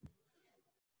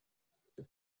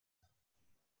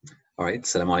All right.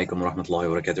 Assalamu alaikum wa rahmatullahi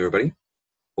wa barakatuh, everybody.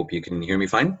 Hope you can hear me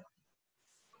fine.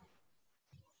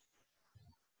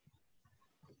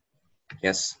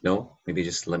 Yes? No? Maybe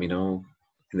just let me know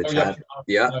in the chat.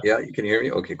 Yeah, you can hear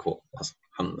me? Okay, cool. Awesome.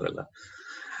 Alhamdulillah.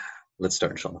 Let's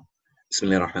start, inshallah.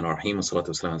 Bismillah ar-Rahman ar-Rahim. Wassalatu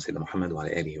wassalamu ala Sayyidina Muhammad wa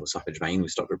ala alihi wa sahbihi ajma'in. We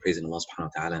start by praising Allah subhanahu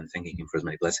wa ta'ala and thanking Him for His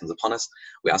many blessings upon us.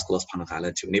 We ask Allah subhanahu wa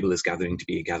ta'ala to enable this gathering to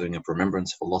be a gathering of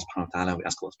remembrance of Allah subhanahu wa ta'ala. We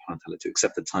ask Allah subhanahu wa ta'ala to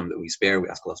accept the time that we spare. We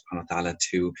ask Allah subhanahu wa ta'ala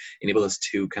to enable us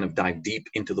to kind of dive deep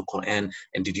into the Quran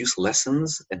and deduce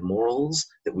lessons and morals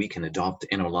that we can adopt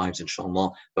in our lives,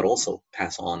 inshallah, but also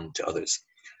pass on to others.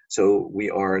 So we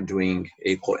are doing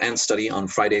a Quran study on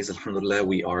Fridays, alhamdulillah.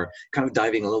 We are kind of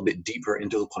diving a little bit deeper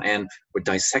into the Quran. We're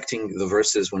dissecting the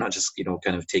verses. We're not just,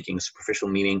 kind of taking a superficial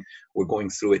meaning. We're going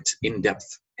through it in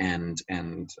depth and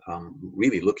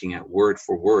really looking at word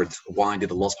for word. Why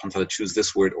did Allah subhanahu wa ta'ala choose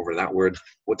this word over that word?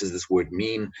 What does this word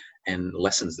mean? And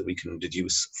lessons that we can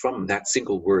deduce from that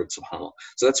single word, subhanAllah.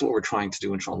 So that's what we're trying to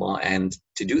do, inshallah. And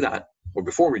to do that, or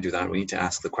before we do that, we need to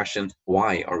ask the question,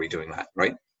 why are we doing that,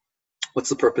 right? What's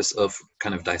the purpose of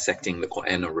kind of dissecting the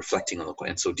Quran or reflecting on the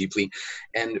Quran so deeply?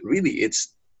 And really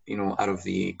it's, out of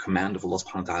the command of Allah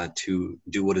subhanahu wa ta'ala to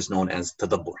do what is known as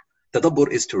tadabbur. Tadabbur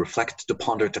is to reflect, to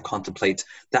ponder, to contemplate.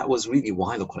 That was really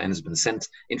why the Quran has been sent.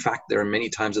 In fact, there are many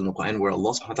times in the Quran where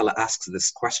Allah subhanahu wa ta'ala asks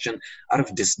this question out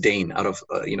of disdain, out of,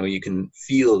 you can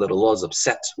feel that Allah is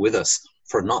upset with us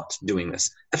for not doing this.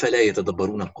 أَفَلَا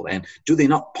يَتَدَبَّرُونَ الْقُرْآنَ? Do they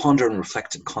not ponder and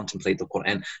reflect and contemplate the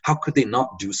Quran? How could they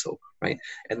not do so, right?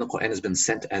 And the Quran has been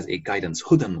sent as a guidance,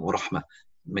 hudan wa rahmah.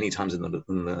 Many times in the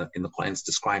Quran it's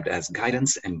described as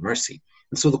guidance and mercy.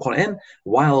 And so the Quran,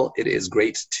 while it is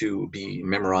great to be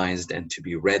memorized and to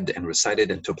be read and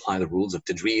recited and to apply the rules of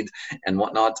tajweed and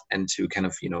whatnot, and to kind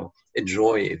of,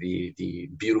 enjoy the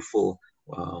beautiful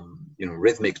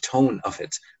rhythmic tone of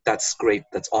it, that's great,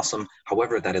 that's awesome.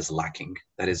 However, that is lacking,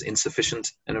 that is insufficient,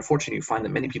 and unfortunately you find that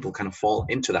many people kind of fall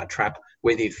into that trap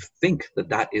where they think that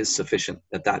that is sufficient,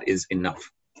 that is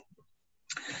enough.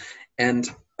 And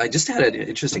I just had an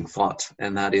interesting thought,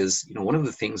 and that is, one of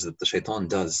the things that the shaitan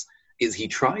does is he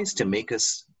tries to make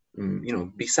us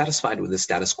be satisfied with the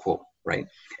status quo, right?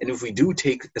 And if we do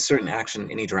take a certain action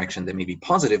in any direction that may be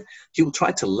positive, he will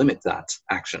try to limit that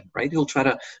action, right? He'll try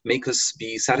to make us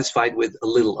be satisfied with a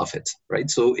little of it, right?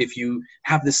 So if you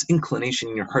have this inclination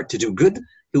in your heart to do good,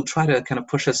 he'll try to kind of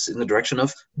push us in the direction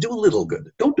of do a little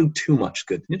good. Don't do too much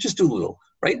good. You just do a little,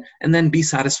 right? And then be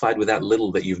satisfied with that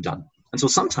little that you've done. And so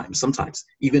sometimes,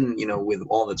 even, with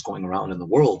all that's going around in the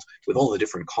world, with all the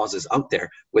different causes out there,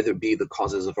 whether it be the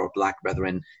causes of our black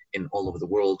brethren in all over the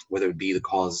world, whether it be the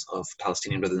cause of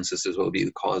Palestinian brothers and sisters, whether it be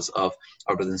the cause of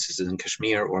our brothers and sisters in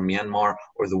Kashmir or Myanmar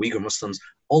or the Uyghur Muslims,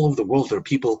 all over the world there are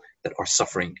people that are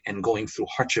suffering and going through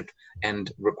hardship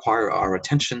and require our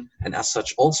attention, and as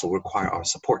such also require our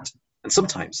support. And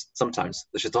sometimes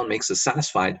the shaitan makes us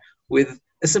satisfied with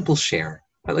a simple share.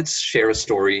 Let's share a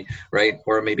story, right?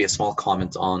 Or maybe a small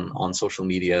comment on social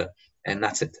media, and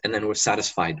that's it. And then we're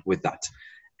satisfied with that.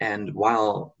 And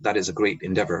while that is a great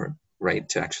endeavor, right,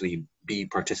 to actually be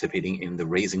participating in the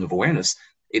raising of awareness,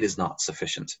 it is not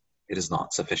sufficient. It is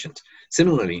not sufficient.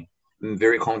 Similarly, a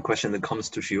very common question that comes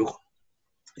to shuyukh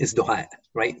is dua,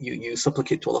 right? You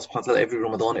supplicate to Allah subhanahu wa ta'ala every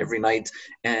Ramadan, every night,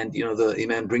 and the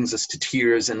Imam brings us to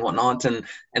tears and whatnot, and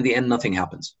in the end nothing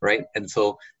happens, right? And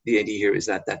so the idea here is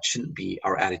that shouldn't be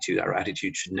our attitude. Our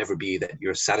attitude should never be that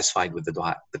you're satisfied with the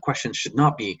dua. The question should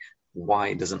not be,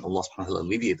 why doesn't Allah subhanahu wa ta'ala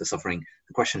alleviate the suffering?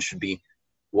 The question should be,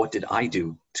 what did I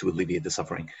do to alleviate the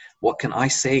suffering? What can I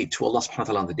say to Allah subhanahu wa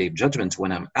ta'ala on the day of judgment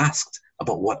when I'm asked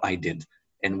about what I did?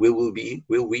 And will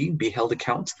we be held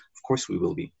account? Of course we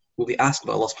will be. Will be asked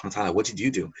by Allah subhanahu wa ta'ala, what did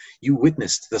you do? You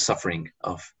witnessed the suffering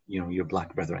of your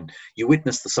black brethren. You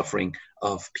witnessed the suffering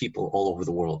of people all over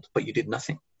the world, but you did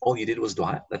nothing. All you did was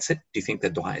dua. That's it. Do you think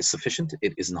that dua is sufficient?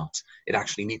 It is not. It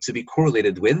actually needs to be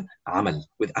correlated with amal,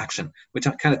 with action, which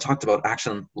I kind of talked about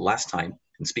action last time.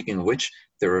 And speaking of which,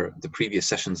 there are the previous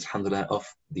sessions, alhamdulillah, of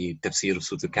the tafsir of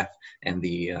Surah Al-Kahf and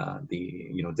the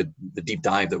deep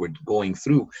dive that we're going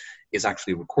through is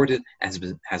actually recorded, has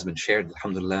been shared,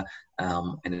 alhamdulillah,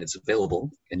 and it's available,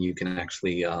 and you can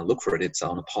actually look for it. It's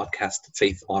on a podcast,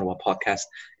 Faith Ottawa podcast,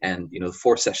 and the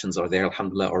 4 sessions are there,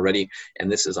 alhamdulillah, already,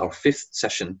 and this is our 5th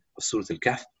session of Surah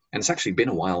Al-Kahf. And it's actually been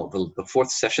a while. The 4th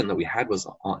session that we had was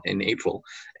in April,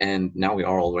 and now we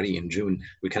are already in June.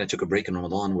 We kind of took a break in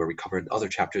Ramadan where we covered other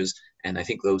chapters, and I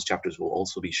think those chapters will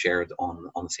also be shared on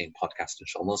the same podcast,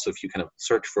 inshallah. So if you kind of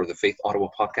search for the Faith Ottawa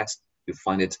podcast, you'll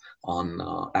find it on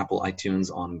Apple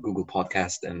iTunes, on Google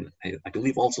Podcast, and I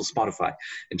believe also Spotify,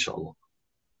 inshallah.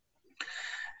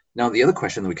 Now, the other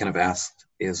question that we kind of asked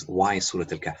is, why Surah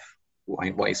Al-Kahf?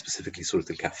 why specifically Surah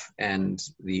Al-Kahf? And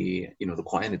the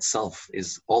Quran itself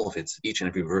is all of it, each and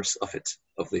every verse of it,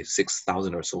 of the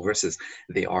 6,000 or so verses,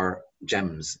 they are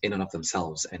gems in and of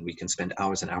themselves, and we can spend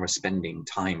hours and hours spending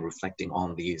time reflecting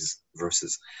on these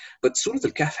verses. But Surah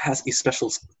Al-Kahf has a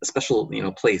special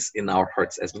place in our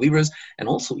hearts as believers, and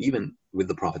also even with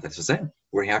the Prophet,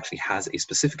 where he actually has a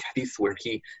specific hadith where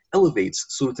he elevates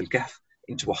Surah Al-Kahf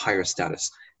into a higher status.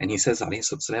 And he says,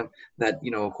 alayhi that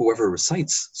whoever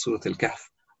recites Surah Al-Kahf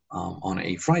on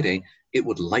a Friday, it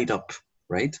would light up,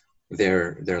 right,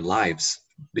 their lives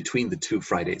between the two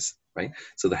Fridays, right?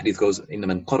 So the hadith goes, إِنَّ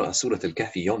مَنْ قَرَأَ سُورَةَ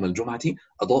الْكَهْفِ يَوْمَ الْجُمْعَةِ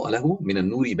أَضَاءَ لَهُ مِنَ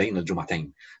النُّورِ بَيْنَ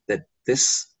الْجُمْعَتَيْنِ. That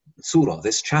this surah,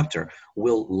 this chapter,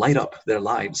 will light up their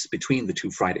lives between the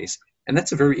two Fridays. And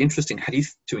that's a very interesting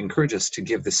hadith to encourage us to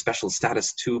give this special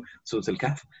status to Surah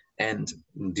Al-Kahf and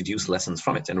deduce lessons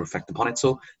from it and reflect upon it.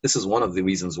 So this is one of the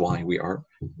reasons why we are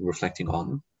reflecting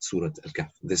on Surah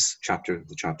Al-Kahf, this chapter,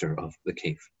 the chapter of the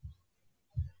cave.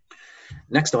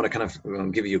 Next, I want to kind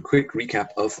of give you a quick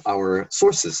recap of our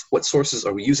sources. What sources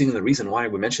are we using? And the reason why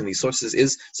we mention these sources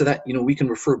is so that, we can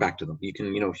refer back to them. You can,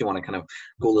 if you want to kind of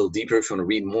go a little deeper, if you want to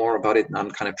read more about it,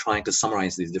 I'm kind of trying to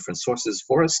summarize these different sources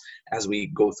for us as we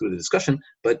go through the discussion.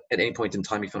 But at any point in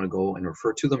time, if you want to go and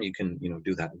refer to them, you can,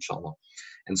 do that, inshallah.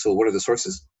 And so what are the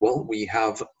sources? Well, we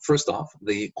have, first off,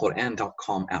 the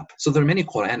Quran.com app. So there are many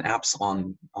Quran apps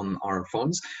on our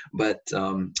phones, but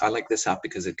I like this app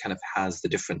because it kind of has the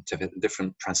different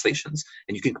translations,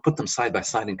 and you can put them side by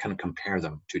side and kind of compare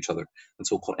them to each other. And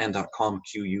so Quran.com,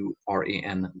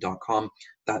 Quran.com,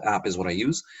 that app is what I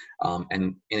use.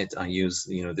 And in it, I use,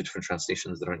 the different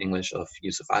translations that are in English of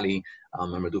Yusuf Ali,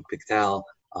 Mamadou Pickthall,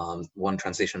 one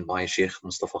translation by Sheikh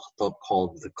Mustafa Khattab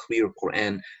called The Clear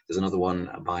Quran. There's another one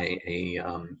by a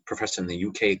professor in the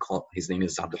UK called, his name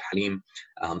is Abdul Halim.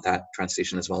 That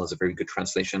translation as well is a very good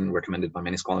translation recommended by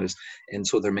many scholars. And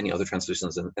so there are many other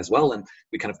translations as well, and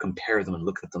we kind of compare them and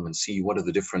look at them and see what are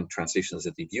the different translations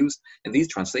that they've used. And these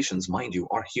translations, mind you,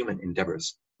 are human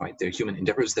endeavors, right? They're human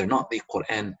endeavors. They're not the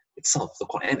Quran itself. The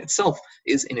Quran itself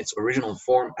is in its original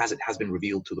form as it has been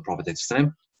revealed to the Prophet.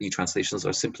 The translations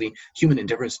are simply human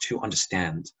endeavors to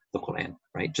understand the Quran,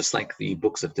 right? Just like the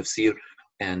books of tafsir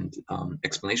and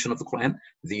explanation of the Quran,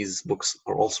 these books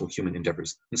are also human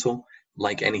endeavors. And so,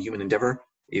 like any human endeavor,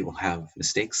 it will have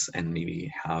mistakes and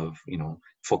maybe have,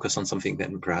 focus on something that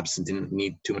perhaps didn't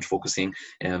need too much focusing,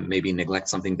 and maybe neglect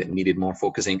something that needed more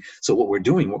focusing. So what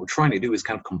we're trying to do is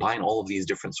kind of combine all of these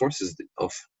different sources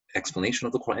of explanation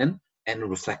of the Quran and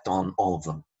reflect on all of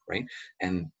them, right?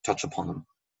 And touch upon them.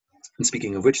 And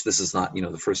speaking of which, this is not,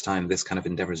 the first time this kind of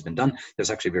endeavor has been done. There's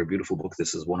actually a very beautiful book.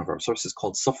 This is one of our sources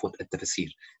called Safwat al-Tafsir,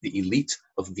 the elite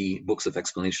of the books of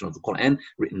explanation of the Quran,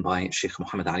 written by Sheikh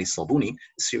Muhammad Ali Salbuni,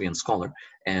 a Syrian scholar.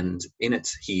 And in it,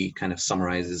 he kind of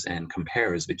summarizes and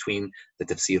compares between the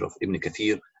tafsir of Ibn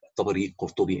Kathir, Tabari,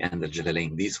 Qurtubi, and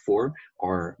Al-Jalalain. These four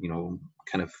are,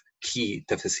 kind of key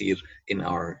tafsir in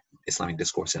our Islamic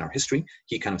discourse, in our history.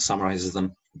 He kind of summarizes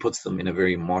them, puts them in a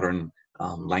very modern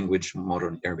language,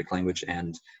 modern Arabic language,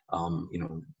 and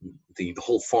the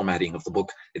whole formatting of the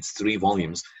book. It's 3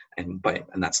 volumes, and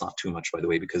that's not too much, by the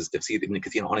way, because Tafsir Ibn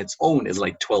Kathir on its own is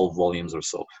like 12 volumes or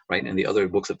so, right? And the other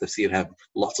books of Tafsir have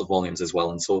lots of volumes as well.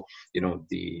 And so,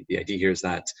 the idea here is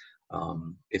that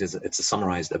it's a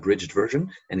summarized, abridged version,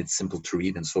 and it's simple to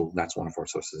read, and so that's one of our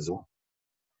sources as well.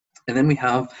 And then we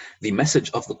have the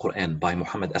Message of the Quran by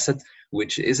Muhammad Asad,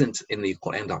 which isn't in the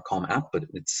Quran.com app, but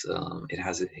it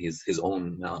has his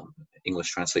own English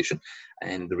translation.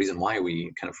 And the reason why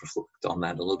we kind of reflect on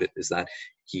that a little bit is that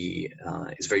he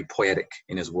is very poetic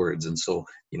in his words. And so,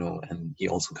 and he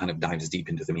also kind of dives deep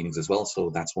into the meanings as well. So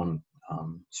that's one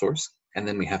source. And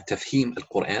then we have Tafhim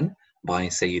al-Quran by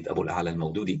Sayyid Abu al-A'la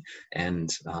al-Mawdudi, and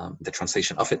the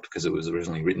translation of it, because it was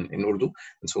originally written in Urdu,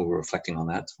 and so we're reflecting on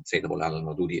that. Sayyid Abu al-A'la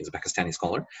al-Mawdudi is a Pakistani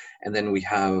scholar. And then we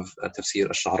have Tafsir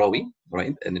al-Sha'rawi,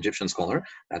 right, an Egyptian scholar.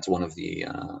 That's one of the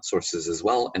sources as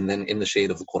well. And then In the Shade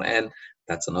of the Quran,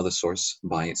 that's another source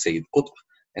by Sayyid Qutb.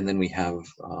 And then we have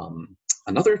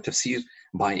another tafsir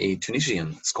by a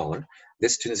Tunisian scholar.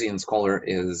 This Tunisian scholar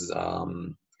is,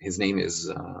 his name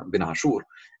is Bin Ashur,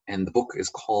 and the book is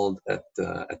called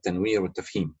At-Tanwir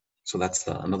wa-Tafhim. So that's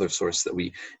another source that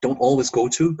we don't always go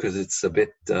to because it's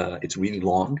it's really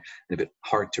long and a bit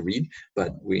hard to read,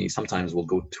 but we sometimes will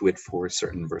go to it for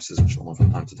certain verses, inshallah,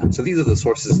 from time to time. So these are the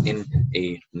sources in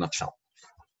a nutshell.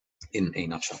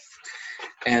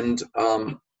 And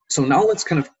so now let's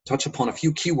kind of touch upon a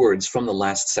few keywords from the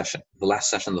last session.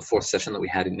 The fourth session that we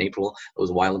had in April, that was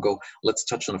a while ago. Let's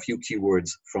touch on a few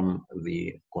keywords from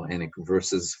the Quranic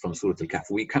verses from Surah Al-Kahf.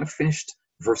 We kind of finished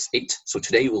verse 8. So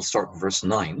today we'll start verse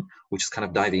 9, which is kind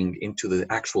of diving into the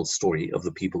actual story of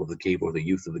the people of the cave, or the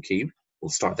youth of the cave. We'll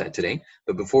start that today.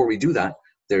 But before we do that,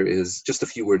 there is just a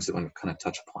few words that I want to kind of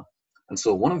touch upon. And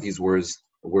so one of these words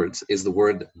is the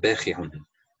word bakhi'un.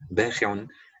 Bakhi'un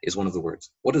is one of the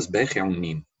words. What does bakhi'un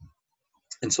mean?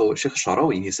 And so Sheikh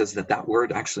Sharawi, he says that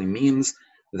word actually means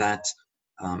that,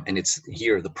 and it's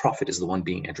here, the Prophet is the one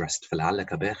being addressed. فَلَعَلَّكَ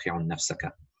بَاخِعٌ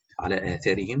نَفْسَكَ عَلَى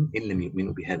آثَارِهِمْ إِن لَمْ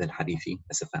يُؤْمِنُوا بِهَذَا الْحَدِيثِ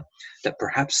أَسَفًا. That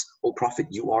perhaps, O Prophet,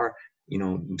 you are,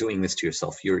 doing this to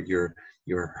yourself. You're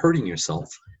hurting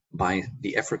yourself by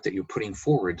the effort that you're putting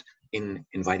forward in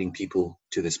inviting people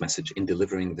to this message, in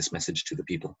delivering this message to the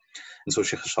people. And so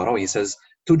Sheikh Sharawi says,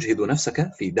 تُجْهِدُ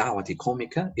نَفْسَكَ فِي دَعْوَةِ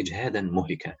قَوْمِكَ إِجْهَادًا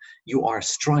مُهْلِكًا. You are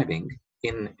striving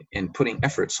in putting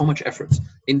effort, so much effort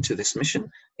into this mission,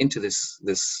 into this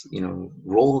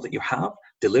role that you have,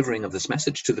 delivering of this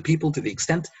message to the people, to the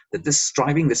extent that this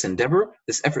striving, this endeavor,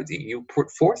 this effort that you put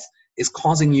forth is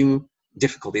causing you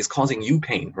difficulty, is causing you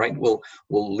pain, right? Will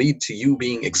lead to you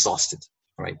being exhausted,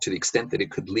 right? To the extent that it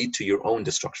could lead to your own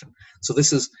destruction. So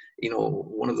this is,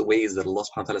 one of the ways that Allah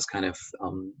subhanahu wa ta'ala is kind of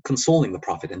consoling the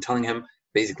Prophet and telling him,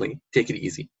 basically, take it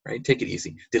easy, right? Take it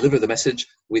easy. Deliver the message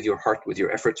with your heart, with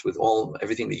your efforts, with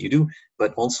everything that you do,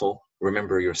 but also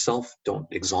remember yourself. Don't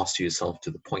exhaust yourself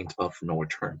to the point of no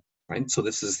return, right? So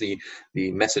this is the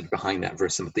message behind that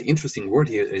verse. And the interesting word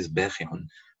here is bakhi'un.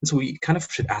 And so we kind of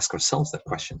should ask ourselves that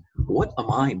question: what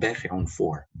am I bakhi'un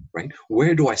for, right?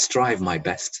 Where do I strive my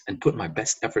best and put my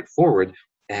best effort forward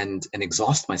and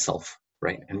exhaust myself?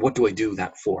 Right? And what do I do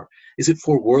that for? Is it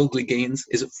for worldly gains?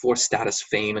 Is it for status,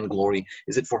 fame, and glory?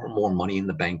 Is it for more money in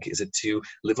the bank? Is it to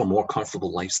live a more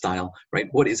comfortable lifestyle? Right?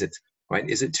 What is it? Right?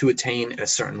 Is it to attain a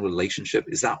certain relationship?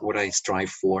 Is that what I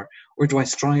strive for? Or do I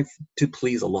strive to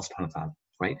please Allah subhanahu wa ta'ala?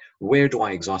 Right? Where do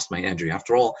I exhaust my energy?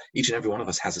 After all, each and every one of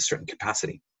us has a certain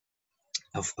capacity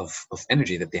of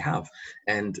energy that they have.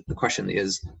 And the question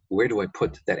is, where do I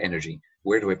put that energy?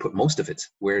 Where do I put most of it?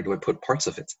 Where do I put parts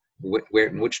of it? Where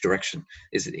in which direction?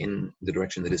 Is it in the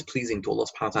direction that is pleasing to Allah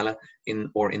subhanahu wa ta'ala,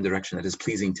 or in the direction that is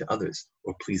pleasing to others,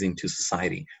 or pleasing to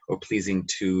society, or pleasing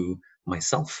to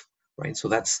myself? Right? So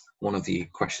that's one of the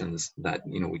questions that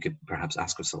we could perhaps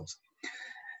ask ourselves.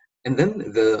 And then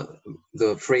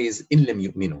the phrase "in lam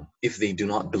yu'minu," if they do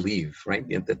not believe, right?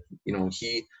 That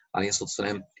he alayhi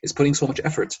salatu is putting so much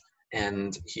effort,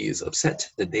 and he is upset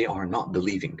that they are not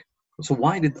believing. So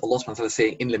why did Allah subhanahu wa ta'ala say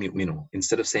 "in lam yu'minu"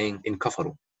 instead of saying "in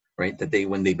kafaru," right? That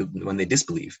when they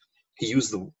disbelieve, he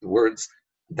used the words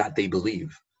that they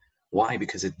believe. Why?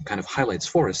 Because it kind of highlights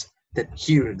for us that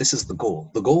here, this is the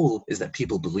goal. The goal is that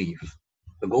people believe.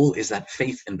 The goal is that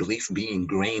faith and belief be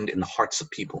ingrained in the hearts of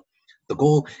people. The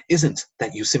goal isn't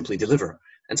that you simply deliver.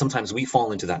 And sometimes we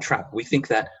fall into that trap. We think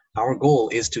that our goal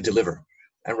is to deliver.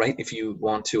 Right? If you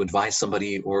want to advise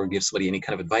somebody or give somebody any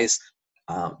kind of advice,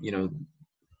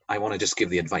 I want to just give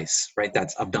the advice, right?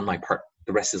 I've done my part.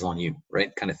 The rest is on you,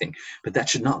 right? Kind of thing. But that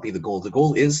should not be the goal. The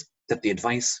goal is that the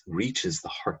advice reaches the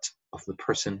heart of the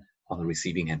person on the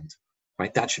receiving end,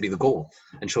 right? That should be the goal.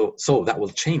 And so that will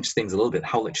change things a little bit.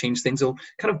 How will it change things? It'll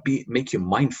kind of make you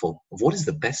mindful of what is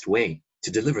the best way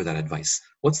to deliver that advice.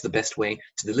 What's the best way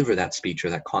to deliver that speech or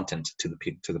that content to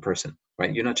the person,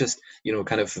 right? You're not just,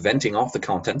 kind of venting off the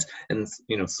content and,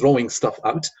 throwing stuff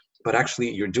out, but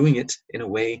actually you're doing it in a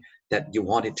way that you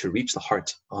want it to reach the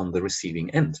heart on the receiving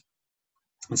end.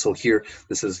 And so here,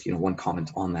 this is, one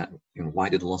comment on that. Why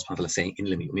did Allah subhanahu wa ta'ala say in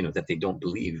lam yu'minu, that they don't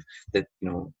believe, that,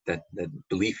 that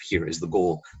belief here is the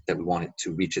goal that we want it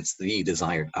to reach. It's the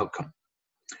desired outcome.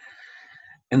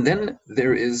 And then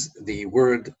there is the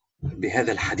word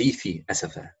بهذا الحديث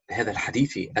أسفا. بهذا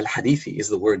الحديث. Al-hadithi is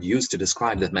the word used to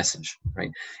describe that message,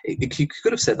 right? He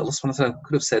could have said, Allah subhanahu wa ta'ala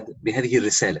could have said بهذه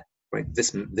الرسالة, right?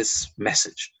 This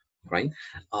message, right?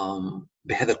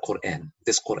 بهذا القرآن,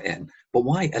 this Quran. But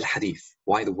why al-hadith?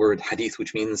 Why the word hadith,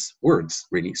 which means words,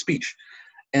 really, speech?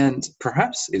 And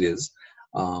perhaps it is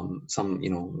some,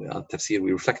 tafsir,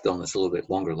 we reflected on this a little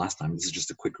bit longer last time. This is just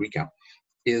a quick recap.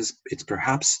 It's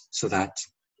perhaps so that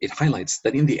it highlights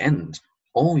that in the end,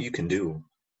 all you can do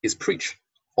is preach.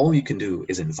 All you can do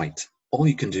is invite. All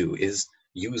you can do is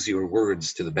use your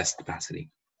words to the best capacity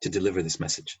to deliver this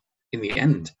message. In the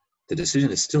end, the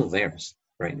decision is still theirs,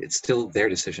 right? It's still their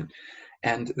decision.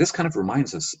 And this kind of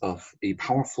reminds us of a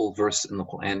powerful verse in the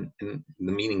Quran, and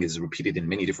the meaning is repeated in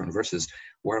many different verses,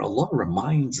 where Allah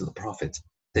reminds the Prophet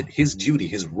that his duty,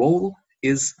 his role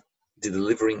is the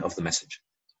delivering of the message,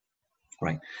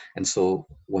 right? And so,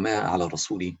 وَمَا عَلَى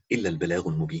الرَّسُولِ إِلَّا الْبَلَاغُ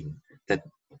الْمُبِينُ, that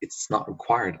it's not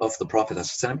required of the Prophet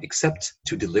except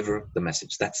to deliver the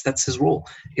message. That's his role.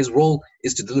 His role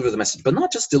is to deliver the message, but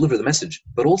not just deliver the message,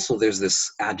 but also there's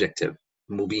this adjective,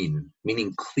 mubin,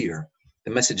 meaning clear.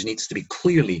 The message needs to be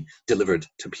clearly delivered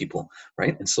to people,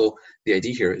 right? And so the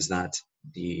idea here is that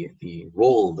the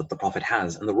role that the Prophet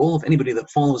has, and the role of anybody that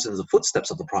follows in the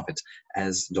footsteps of the Prophet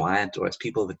as du'at, or as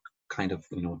people that kind of,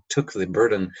 took the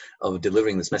burden of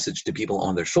delivering this message to people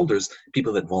on their shoulders,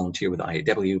 people that volunteer with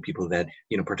IAW, people that,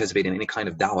 participate in any kind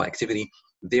of da'wah activity,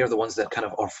 they are the ones that kind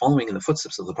of are following in the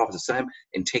footsteps of the Prophet ﷺ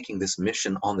and taking this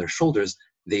mission on their shoulders.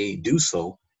 They do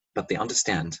so, but they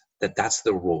understand that that's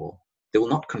their role. They will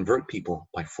not convert people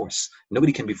by force.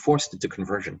 Nobody can be forced into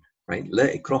conversion, right? La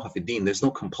ikraha fi din. There's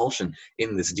no compulsion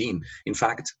in this deen. In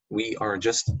fact, we are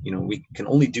just, we can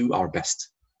only do our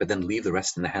best, but then leave the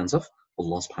rest in the hands of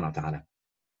Allah subhanahu wa ta'ala.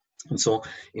 And so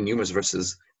in numerous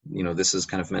verses, this is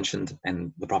kind of mentioned,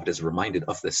 and the Prophet is reminded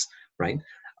of this, right?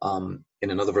 In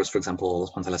another verse, for example, Allah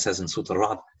subhanahu wa ta'ala says in Surah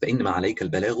Al-Ra'd, فَإِنَّمَا عَلَيْكَ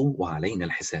الْبَلَاغُ وَعَلَيْنَا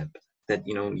الْحِسَابُ. That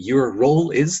your role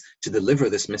is to deliver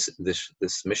this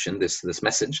mission, this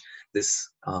message,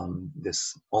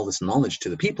 all this knowledge to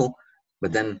the people,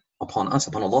 but then upon us,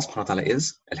 upon Allah subhanahu wa ta'ala,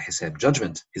 is al-hisab.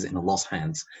 Judgment is in Allah's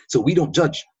hands. So we don't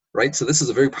judge, right? So this is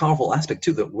a very powerful aspect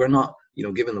too, that we're not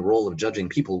given the role of judging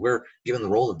people. We're given the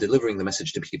role of delivering the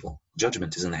message to people.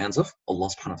 Judgment is in the hands of Allah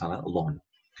subhanahu wa ta'ala alone.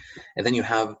 And then you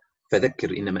have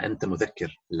فَذَكِّرْ إِنَّمَا أَنْتَ مُذَكِّرْ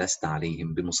لَسْتَ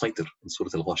عَلَيْهِمْ بِمُسَيْطِرٍ. In Surah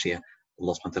Al-Ghashiyah,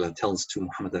 Allah subhanahu wa ta'ala tells to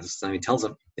Muhammad, he tells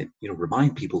him that,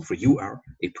 remind people, for you are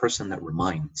a person that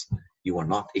reminds. You are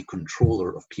not a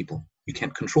controller of people. You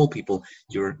can't control people.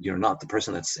 You're not the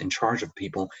person that's in charge of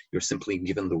people. You're simply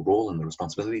given the role and the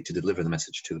responsibility to deliver the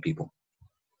message to the people.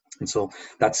 And so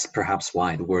that's perhaps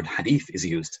why the word hadith is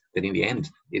used, that in the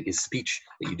end, it is speech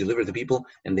that you deliver to the people,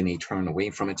 and they may turn away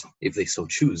from it if they so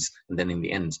choose. And then in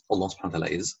the end, Allah subhanahu wa ta'ala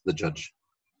is the judge.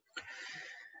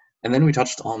 And then we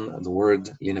touched on the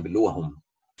word لِنَبْلُوَهُمْ.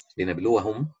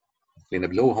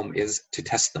 لِنَبْلُوَهُمْ is to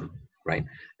test them, right?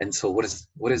 And so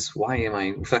why am I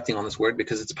reflecting on this word?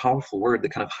 Because it's a powerful word that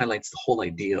kind of highlights the whole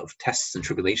idea of tests and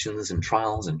tribulations and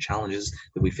trials and challenges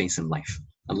that we face in life.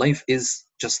 And life is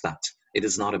just that. It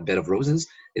is not a bed of roses.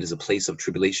 It is a place of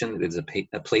tribulation. It is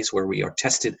a place where we are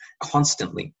tested,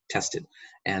 constantly tested.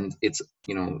 And it's,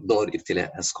 dar ibtila,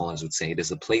 as scholars would say. It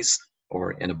is a place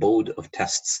or an abode of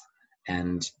tests.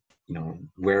 And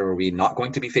where are we not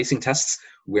going to be facing tests?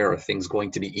 Where are things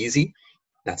going to be easy?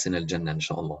 That's in Al-Jannah,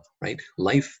 inshallah, right?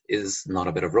 Life is not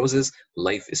a bed of roses.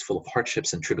 Life is full of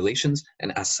hardships and tribulations.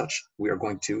 And as such, we are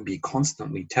going to be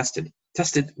constantly tested.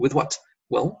 Tested with what?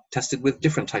 Well, tested with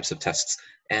different types of tests.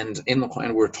 And in the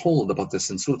Quran, we're told about this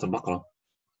in Surah Al-Baqarah,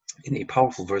 in a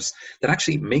powerful verse that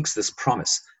actually makes this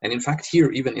promise. And in fact,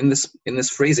 here, even in this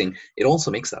phrasing, it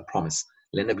also makes that promise.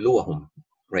 لَنَبْلُوَهُمْ.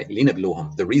 Right,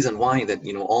 لِنَبْلُوهُمْ. The reason why that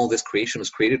all this creation was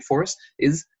created for us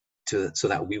is so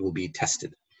that we will be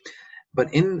tested.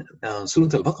 But in Surah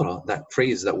Al-Baqarah, that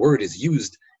phrase, that word is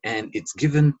used, and it's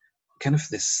given kind of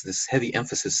this heavy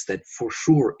emphasis that for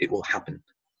sure it will happen.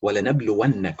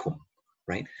 وَلَنَبْلُوَنَّكُمْ.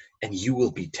 Right, and you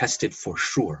will be tested for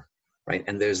sure. Right,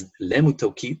 and there's lamu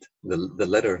tawkid, the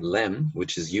letter lam,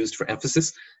 which is used for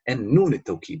emphasis, and noon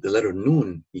tawkid, the letter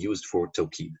noon used for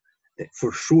tawkid.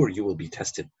 For sure you will be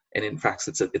tested. And in fact,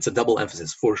 it's a double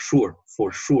emphasis. For sure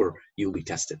you'll be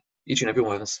tested. Each and every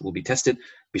one of us will be tested.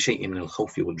 بِشَيْءٍ مِنَ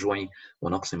الْخَوْفِ وَالْجُوعِ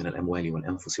وَنَقْصٍ مِنَ الْأَمْوَالِ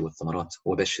وَالْأَنفُسِ وَالثَّمَرَاتِ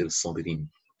وَبَشِّرِ الصَّابِرِينَ.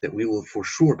 That we will for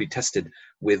sure be tested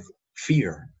with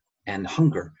fear and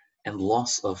hunger and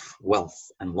loss of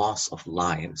wealth and loss of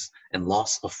lives and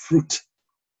loss of fruit.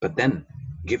 But then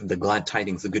give the glad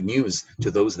tidings, the good news,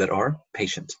 to those that are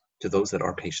patient,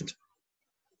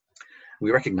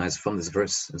 We recognize from this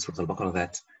verse in Surah Al-Baqarah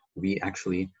that we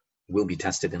actually will be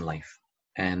tested in life.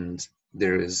 And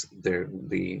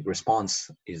the response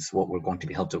is what we're going to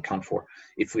be held to account for.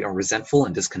 If we are resentful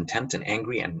and discontent and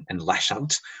angry and lash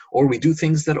out, or we do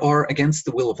things that are against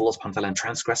the will of Allah subhanahu wa ta'ala and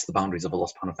transgress the boundaries of Allah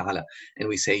subhanahu wa ta'ala, and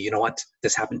we say, you know what,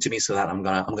 this happened to me, so that I'm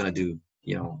gonna do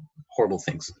horrible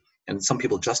things. And some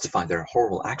people justify their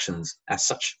horrible actions as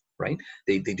such, right?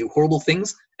 They do horrible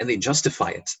things and they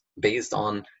justify it based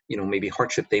on maybe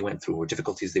hardship they went through, or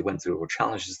difficulties they went through, or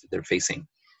challenges that they're facing.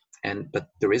 But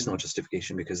there is no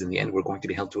justification, because in the end we're going to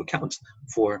be held to account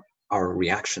for our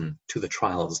reaction to the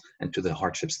trials and to the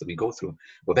hardships that we go through.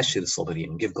 وَبَشِّرِ الصَّابِرِينَ,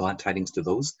 and give glad tidings to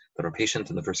those that are patient.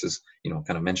 And the verses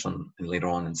kind of mention and later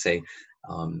on and say,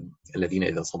 الَّذِينَ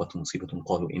إِذَا أَصَابَتْهُمْ مُصِيبَةٌ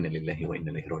قَالُوا إِنَّ لِلَّهِ وَإِنَّا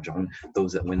إِلَيْهِ رَاجِعُونَ.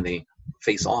 Those that when they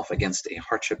face off against a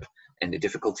hardship and a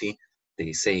difficulty,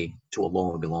 they say, to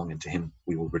Allah we belong, and to Him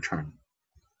we will return.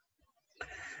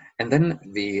 And then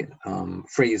the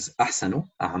phrase أَحْسَنُ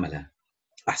أَعْمَلًا.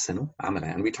 Ahsanu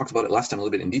amala. And we talked about it last time a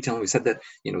little bit in detail, and we said that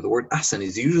the word ahsan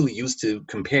is usually used to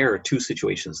compare two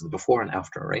situations, the before and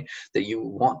after, right? That you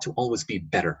want to always be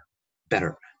better.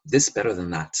 this better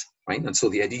than that, right? And so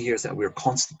the idea here is that we're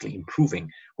constantly improving.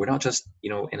 We're not just,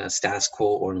 in a status quo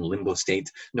or in a limbo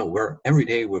state. No, every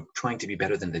day we're trying to be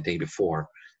better than the day before.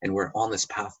 And we're on this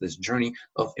path, this journey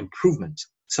of improvement,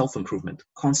 self-improvement,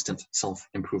 constant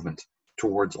self-improvement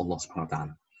towards Allah subhanahu wa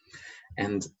ta'ala.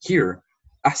 And here,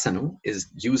 ahsanu is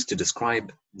used to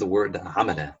describe the word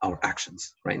amala, our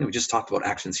actions, right? And we just talked about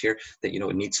actions here, that,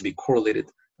 it needs to be correlated,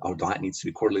 our dua needs to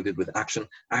be correlated with action.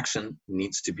 Action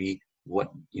needs to be what,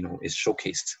 is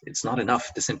showcased. It's not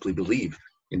enough to simply believe.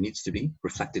 It needs to be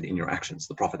reflected in your actions.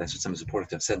 The Prophet is reported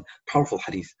to have said, powerful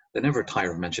hadith that never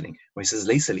tire of mentioning, where he says,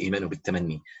 لَيْسَ الْإِيمَانُ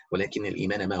بِالتَّمَنِّي وَلَكِنَّ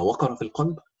الْإِيمَانَ مَا وَقَرَ فِي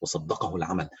الْقَلْبِ وَصَدَّقَهُ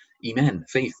الْعَمَلِ. Iman,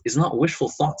 faith, is not wishful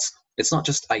thoughts. It's not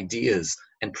just ideas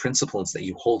and principles that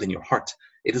you hold in your heart.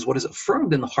 It is what is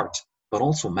affirmed in the heart, but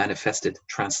also manifested,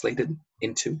 translated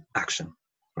into action,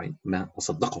 right?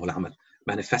 وَصَدَّقَهُ الْعَمَلِ.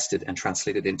 Manifested and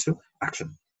translated into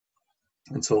action.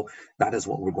 And so that is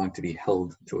what we're going to be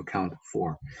held to account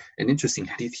for. An interesting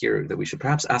hadith here that we should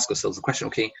perhaps ask ourselves the question,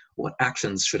 okay, what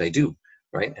actions should I do,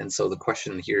 right? And so the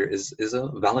question here is a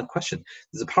valid question.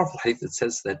 There's a powerful hadith that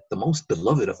says that the most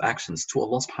beloved of actions to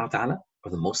Allah subhanahu wa ta'ala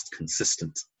are the most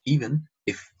consistent, even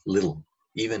if little.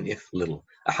 Even if little.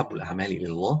 أحب الأعمال إلى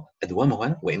الله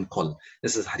أدومها وإن قل.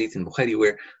 This is hadith in Bukhari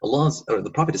where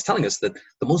the Prophet is telling us that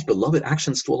the most beloved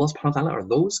actions to Allah subhanahu wa ta'ala are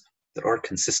those that are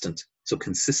consistent. So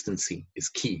consistency is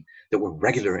key, that we're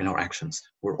regular in our actions.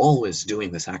 We're always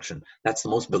doing this action. That's the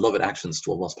most beloved actions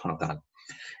to Allah subhanahu wa ta'ala.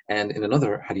 And in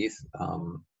another hadith,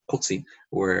 Qudsi,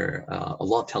 where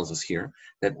Allah tells us here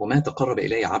that وَمَا تَقَرَّبَ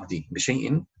إِلَيَّ عَبْدِي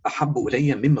بِشَيْءٍ أَحَبُّ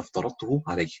إِلَيَّ مِمَّا افْتَرَضْتُهُ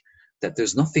عَلَيْهِ. That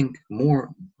there's nothing more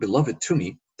beloved to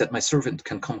me that my servant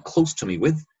can come close to me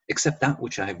with except that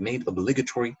which I have made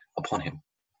obligatory upon him.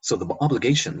 So the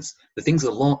obligations, the things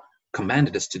that Allah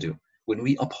commanded us to do, when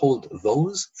we uphold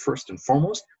those first and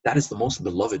foremost, that is the most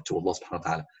beloved to Allah subhanahu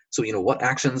wa ta'ala. So, what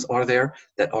actions are there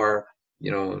that are,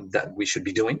 that we should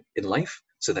be doing in life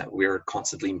so that we're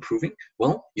constantly improving?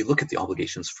 Well, you look at the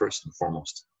obligations first and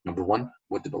foremost. Number one,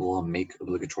 what did Allah make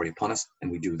obligatory upon us?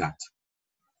 And we do that.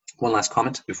 One last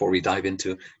comment before we dive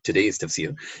into today's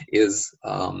tafsir is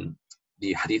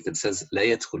the hadith that says, لا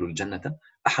يدخل الجنة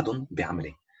أحد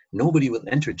بعمله. Nobody will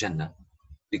enter Jannah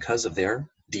because of their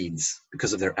deeds,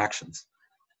 because of their actions.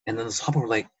 And then the Sahaba were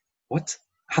like, what?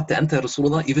 Hatta anta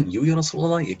Rasulullah, even you, Ya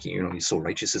Rasulullah, you're so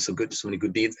righteous, you're so good, so many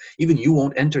good deeds. Even you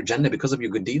won't enter Jannah because of your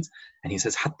good deeds. And he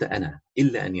says, Hatta ana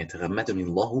illa an yataghammadani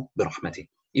Allahu birahmati.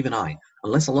 Even I,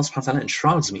 unless Allah subhanahu wa ta'ala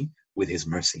enshrouds me with his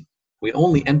mercy. We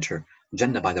only enter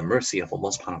Jannah by the mercy of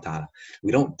Allah subhanahu wa ta'ala.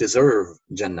 We don't deserve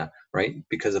Jannah, right,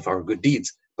 because of our good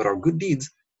deeds. But our good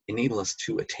deeds enable us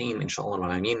to attain, inshallah, what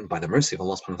I mean, by the mercy of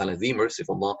Allah subhanahu wa ta'ala, the mercy of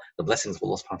Allah, the blessings of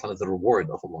Allah subhanahu wa ta'ala, the reward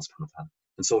of Allah subhanahu wa ta'ala.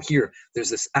 And so here, there's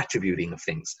this attributing of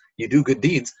things. You do good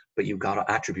deeds, but you got to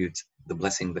attribute the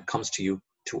blessing that comes to you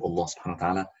to Allah subhanahu wa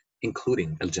ta'ala,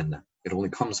 including Al-Jannah. It only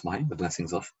comes by the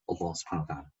blessings of Allah subhanahu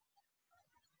wa ta'ala.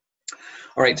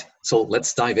 All right, so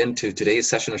let's dive into today's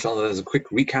session. Inshallah, as a quick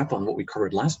recap on what we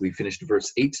covered last. We finished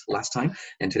verse 8 last time,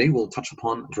 and today we'll touch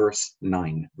upon verse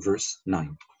 9. Verse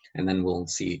 9. And then we'll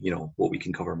see, what we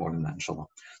can cover more than that, inshallah.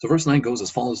 So verse 9 goes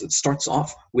as follows. It starts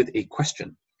off with a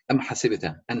question. أَمْ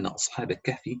حَسِبْتَ أَنَّ أَصْحَابَ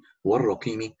الكَّهْفِ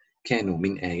وَالرَّقِيمِ كَانُوا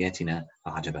مِنْ آيَاتِنَا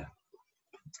عَجَبًا.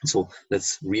 So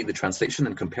let's read the translation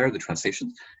and compare the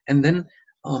translations, and then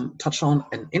touch on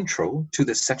an intro to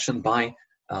this section by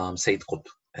Sayyid Qutb.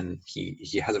 And he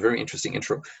has a very interesting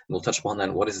intro, and we'll touch upon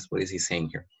that. What is he saying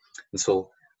here? And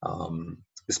so,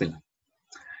 Bismillah.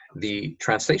 The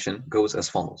translation goes as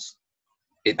follows.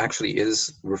 It actually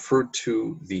is referred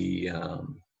to the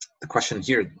question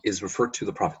here is referred to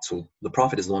the Prophet. So the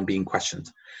Prophet is the one being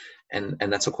questioned, and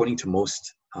that's according to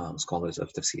most scholars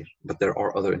of tafsir. But there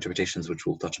are other interpretations which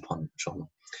we'll touch upon, inshallah.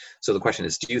 So the question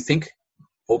is: do you think,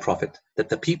 O Prophet, that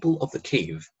the people of the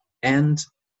cave and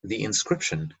the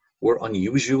inscription were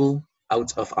unusual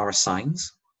out of our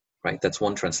signs? Right, that's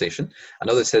one translation.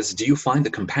 Another says, do you find the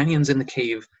companions in the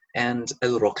cave and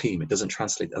al-Raqim? It doesn't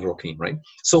translate al-Raqim, right?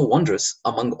 So wondrous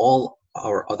among all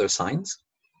our other signs,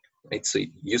 right? So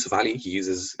Yusuf Ali, he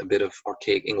uses a bit of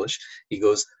archaic English. He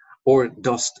goes, or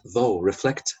dost thou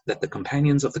reflect that the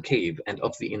companions of the cave and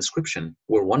of the inscription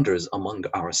were wonders among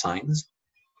our signs?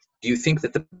 Do you think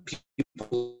that the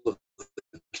people of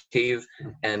the cave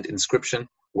and inscription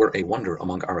were a wonder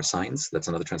among our signs? That's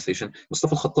another translation.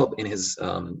 Mustafa al-Khattab, in his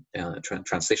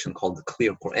translation called the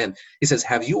Clear Quran, he says,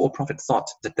 have you, O Prophet, thought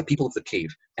that the people of the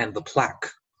cave and the plaque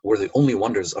were the only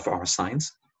wonders of our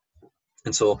signs?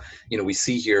 And so, we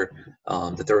see here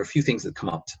that there are a few things that come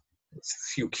up, a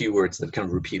few keywords that kind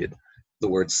of repeated. The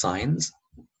word signs,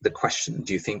 the question,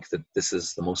 do you think that this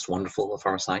is the most wonderful of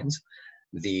our signs?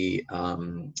 the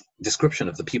description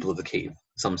of the people of the cave.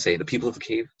 Some say the people of the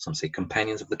cave, some say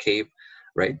companions of the cave,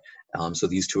 right? So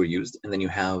these two are used. And then you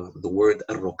have the word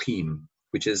ar-raqim,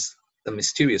 which is a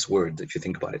mysterious word if you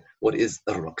think about it. What is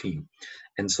ar-raqim?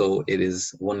 And so it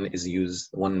is, one uses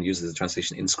the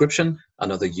translation inscription,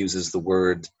 another uses the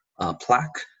word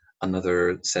plaque,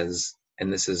 another says,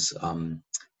 and this is,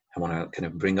 I want to kind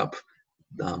of bring up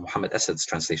Muhammad Asad's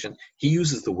translation. He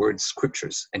uses the word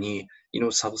scriptures, and he,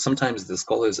 sometimes the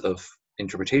scholars of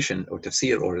interpretation or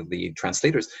tafsir or the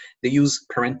translators, they use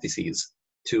parentheses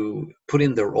to put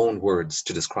in their own words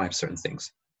to describe certain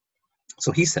things.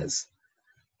 So he says,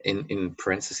 in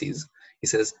parentheses, he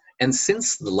says, and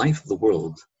since the life of the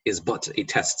world is but a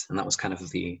test, and that was kind of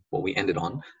what we ended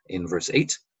on in verse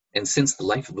 8, and since the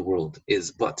life of the world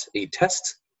is but a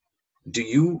test, do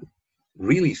you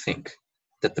really think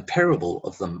that the parable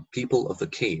of the people of the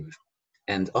cave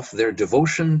and of their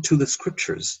devotion to the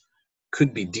scriptures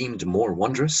could be deemed more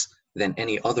wondrous than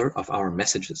any other of our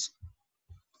messages?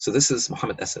 So this is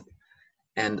Muhammad Asad.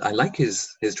 And I like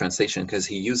his translation because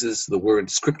he uses the word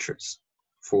scriptures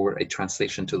for a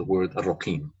translation to the word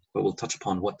ar-raqim. But we'll touch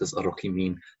upon what does ar-raqim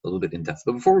mean a little bit in depth.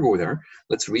 But before we go there,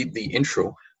 let's read the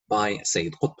intro by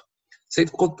Sayyid Qutb.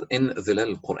 Sayyid Qutb in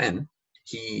Dhilal al-Quran,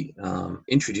 he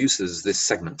introduces this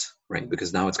segment, right?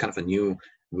 Because now it's kind of a new,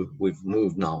 we've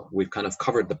moved now. We've kind of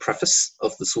covered the preface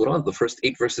of the surah. The first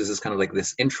 8 verses is kind of like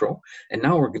this intro. And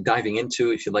now we're diving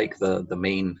into, if you like, the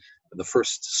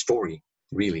first story,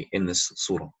 really, in this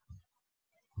surah.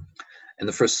 And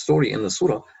the first story in the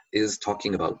surah is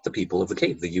talking about the people of the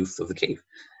cave, the youth of the cave.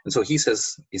 And so he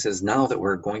says, now that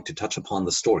we're going to touch upon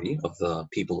the story of the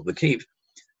people of the cave,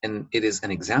 and it is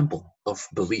an example of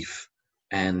belief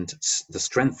and the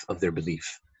strength of their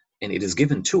belief. And it is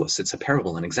given to us, it's a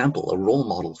parable, an example, a role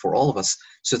model for all of us,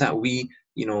 so that we,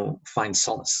 find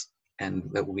solace and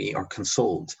that we are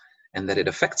consoled, and that it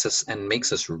affects us and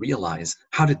makes us realize,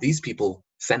 how did these people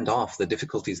fend off the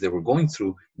difficulties they were going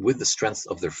through with the strength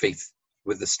of their faith,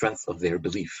 with the strength of their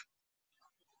belief.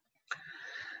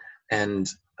 And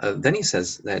then he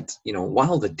says that,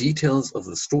 while the details of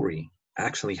the story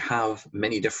actually have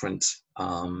many different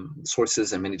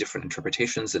sources and many different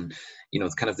interpretations, and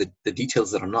kind of the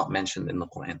details that are not mentioned in the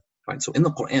Quran, right? So in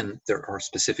the Quran, there are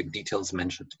specific details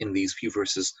mentioned in these few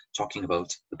verses talking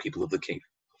about the people of the cave.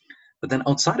 But then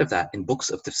outside of that, in books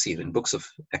of tafsir, in books of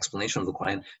explanation of the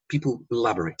Quran, people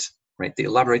elaborate, right? They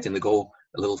elaborate and they go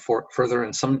a little further,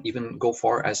 and some even go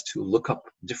far as to look up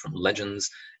different legends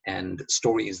and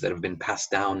stories that have been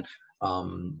passed down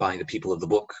by the people of the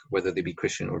book, whether they be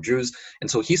Christian or Jews.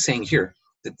 And so he's saying here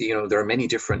that there are many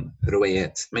different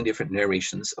riwayat, many different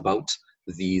narrations about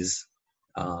this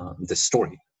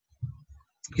story.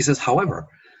 He says, however,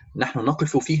 نحن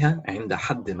نقف فيها عند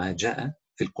حد ما جاء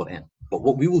في القرآن. But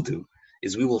what we will do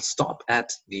is we will stop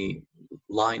at the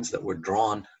lines that were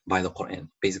drawn by the Quran.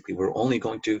 Basically, we're only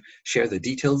going to share the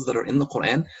details that are in the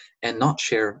Quran and not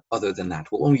share other than that.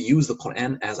 We'll only use the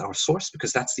Quran as our source,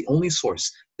 because that's the only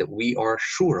source that we are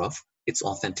sure of its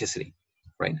authenticity,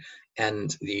 right?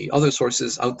 And the other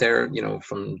sources out there,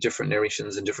 from different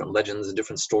narrations and different legends and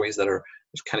different stories that are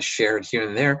kind of shared here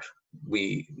and there,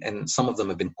 and some of them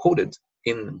have been quoted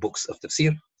in books of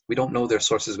tafsir. We don't know their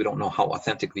sources. We don't know how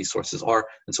authentic these sources are.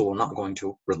 And so we're not going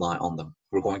to rely on them.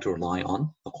 We're going to rely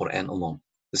on the Quran alone.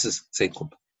 This is Sayyid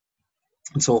Qutb.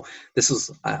 And so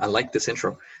I like this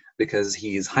intro, because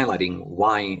he's highlighting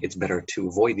why it's better to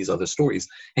avoid these other stories.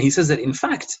 And he says that, in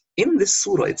fact, in this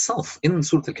surah itself, in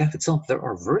Surah Al-Kahf itself, there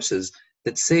are verses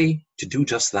that say to do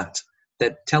just that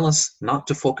tell us not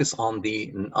to focus on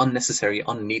the unnecessary,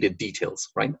 unneeded details,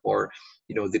 right? Or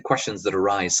the questions that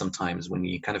arise sometimes when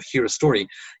you kind of hear a story.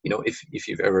 If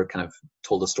you've ever kind of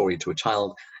told a story to a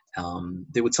child,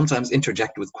 they would sometimes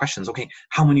interject with questions. Okay,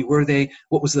 how many were they?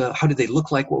 How did they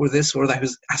look like? What were this? Or that? He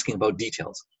was asking about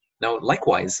details. Now,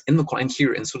 likewise, in the Quran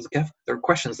here in Surah Al-Kahf, there are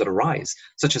questions that arise,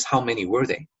 such as how many were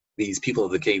they? These people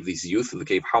of the cave, these youth of the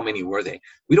cave, how many were they?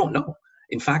 We don't know.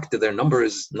 In fact, their number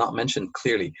is not mentioned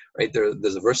clearly, right?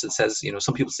 There's a verse that says,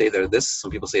 some people say they're this,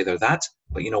 some people say they're that,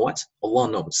 but you know what? Allah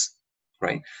knows,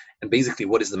 right? And basically,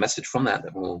 what is the message from that?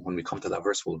 Well, when we come to that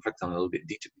verse, we'll reflect on it a little bit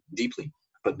deeply.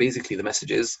 But basically, the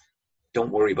message is,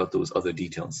 don't worry about those other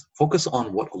details. Focus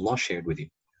on what Allah shared with you.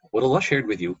 What Allah shared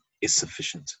with you is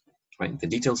sufficient, right? The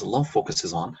details Allah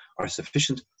focuses on are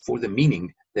sufficient for the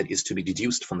meaning that is to be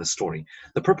deduced from the story.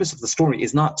 The purpose of the story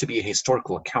is not to be a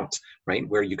historical account, right?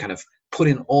 Where you kind of put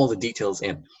in all the details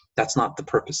in. That's not the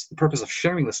purpose. The purpose of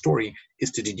sharing the story is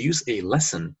to deduce a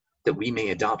lesson that we may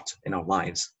adopt in our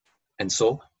lives. And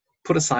so, put aside